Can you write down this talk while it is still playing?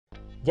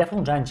Ja fa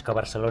uns anys que a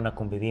Barcelona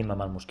convivim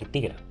amb el mosquit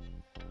tigre.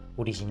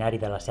 Originari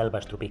de les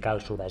selves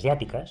tropicals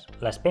sud-asiàtiques,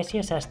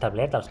 l'espècie s'ha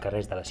establert als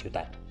carrers de la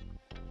ciutat.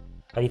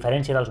 A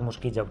diferència dels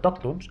mosquits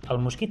autòctons, el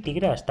mosquit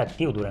tigre està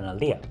actiu durant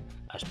el dia,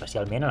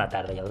 especialment a la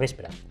tarda i al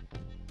vespre.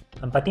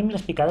 En patim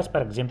les picades,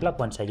 per exemple,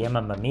 quan seiem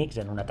amb amics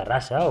en una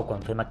terrassa o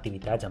quan fem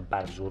activitats en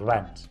parcs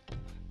urbans.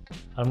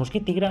 El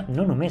mosquit tigre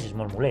no només és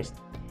molt molest,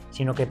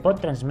 sinó que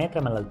pot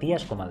transmetre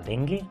malalties com el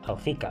dengue,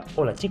 el zika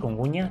o la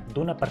chikungunya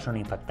d'una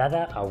persona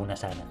infectada a una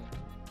sana.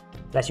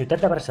 La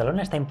ciutat de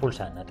Barcelona està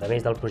impulsant, a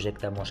través del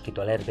projecte Mosquito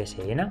Alert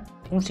BCN,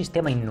 un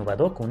sistema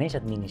innovador que uneix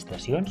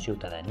administracions,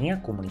 ciutadania,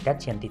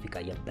 comunitat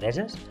científica i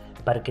empreses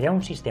per crear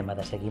un sistema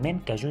de seguiment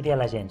que ajudi a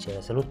l'Agència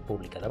de Salut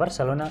Pública de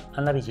Barcelona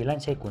en la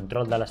vigilància i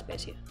control de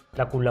l'espècie.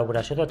 La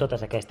col·laboració de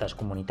totes aquestes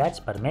comunitats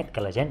permet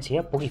que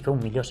l'agència pugui fer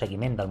un millor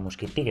seguiment del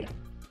mosquit tigre.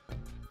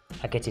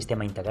 Aquest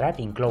sistema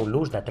integrat inclou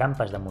l'ús de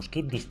trampes de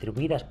mosquit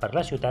distribuïdes per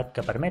la ciutat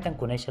que permeten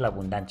conèixer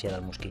l'abundància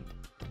del mosquit.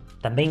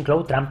 També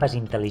inclou trampes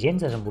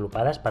intel·ligents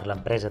desenvolupades per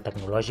l'empresa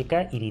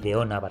tecnològica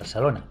IRIDEON a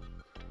Barcelona.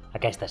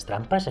 Aquestes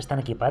trampes estan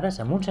equipades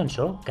amb un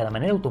sensor que de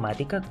manera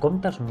automàtica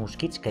compta els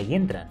mosquits que hi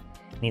entren,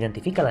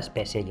 n'identifica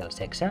l'espècie i el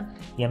sexe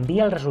i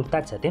envia els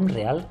resultats a temps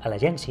real a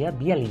l'agència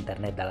via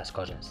l'internet de les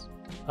coses.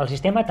 El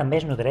sistema també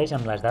es nodreix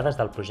amb les dades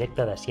del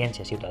projecte de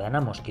ciència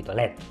ciutadana Mosquito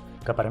Alert,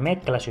 que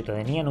permet que la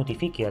ciutadania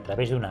notifiqui a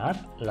través d'una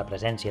app la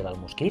presència del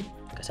mosquit,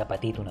 que s'ha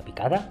patit una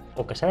picada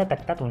o que s'ha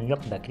detectat un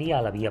lloc de cria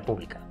a la via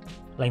pública.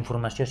 La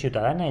informació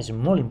ciutadana és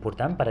molt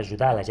important per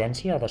ajudar a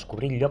l'agència a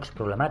descobrir llocs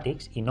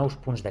problemàtics i nous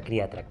punts de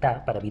cria a tractar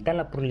per evitar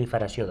la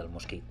proliferació del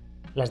mosquit.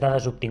 Les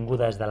dades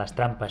obtingudes de les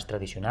trampes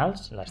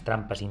tradicionals, les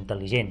trampes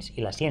intel·ligents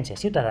i la ciència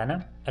ciutadana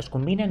es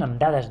combinen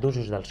amb dades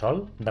d'usos del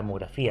sòl,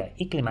 demografia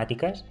i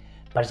climàtiques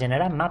per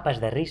generar mapes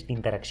de risc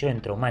d'interacció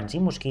entre humans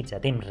i mosquits a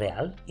temps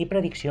real i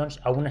prediccions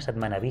a una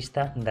setmana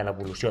vista de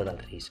l'evolució del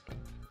risc.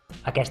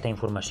 Aquesta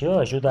informació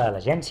ajuda a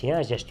l'agència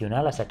a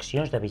gestionar les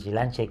accions de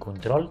vigilància i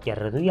control i a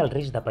reduir el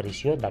risc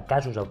d'aparició de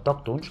casos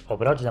autòctons o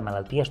brots de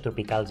malalties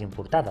tropicals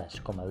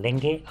importades, com el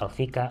dengue, el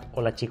zika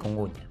o la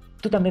chikungunya.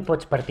 Tu també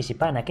pots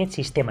participar en aquest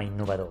sistema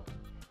innovador.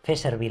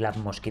 Fes servir l'app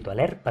Mosquito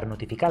Alert per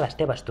notificar les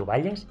teves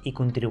troballes i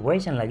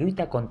contribueix en la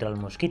lluita contra el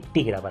mosquit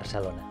tigre a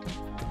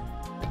Barcelona.